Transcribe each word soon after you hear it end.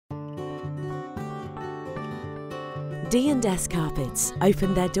D&S Carpets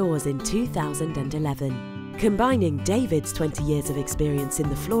opened their doors in 2011, combining David's 20 years of experience in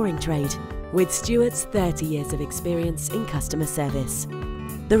the flooring trade with Stuart's 30 years of experience in customer service.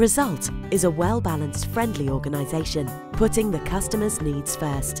 The result is a well-balanced, friendly organisation, putting the customer's needs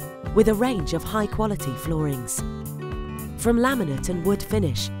first, with a range of high-quality floorings. From laminate and wood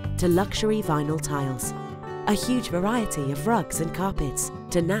finish to luxury vinyl tiles, a huge variety of rugs and carpets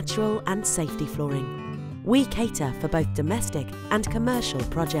to natural and safety flooring. We cater for both domestic and commercial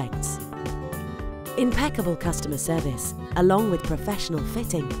projects. Impeccable customer service, along with professional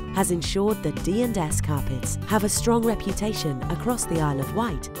fitting, has ensured that D&S Carpets have a strong reputation across the Isle of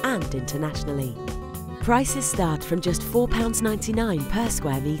Wight and internationally. Prices start from just £4.99 per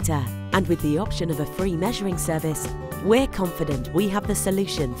square metre, and with the option of a free measuring service, we're confident we have the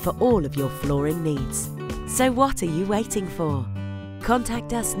solution for all of your flooring needs. So what are you waiting for?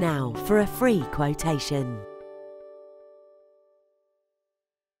 Contact us now for a free quotation.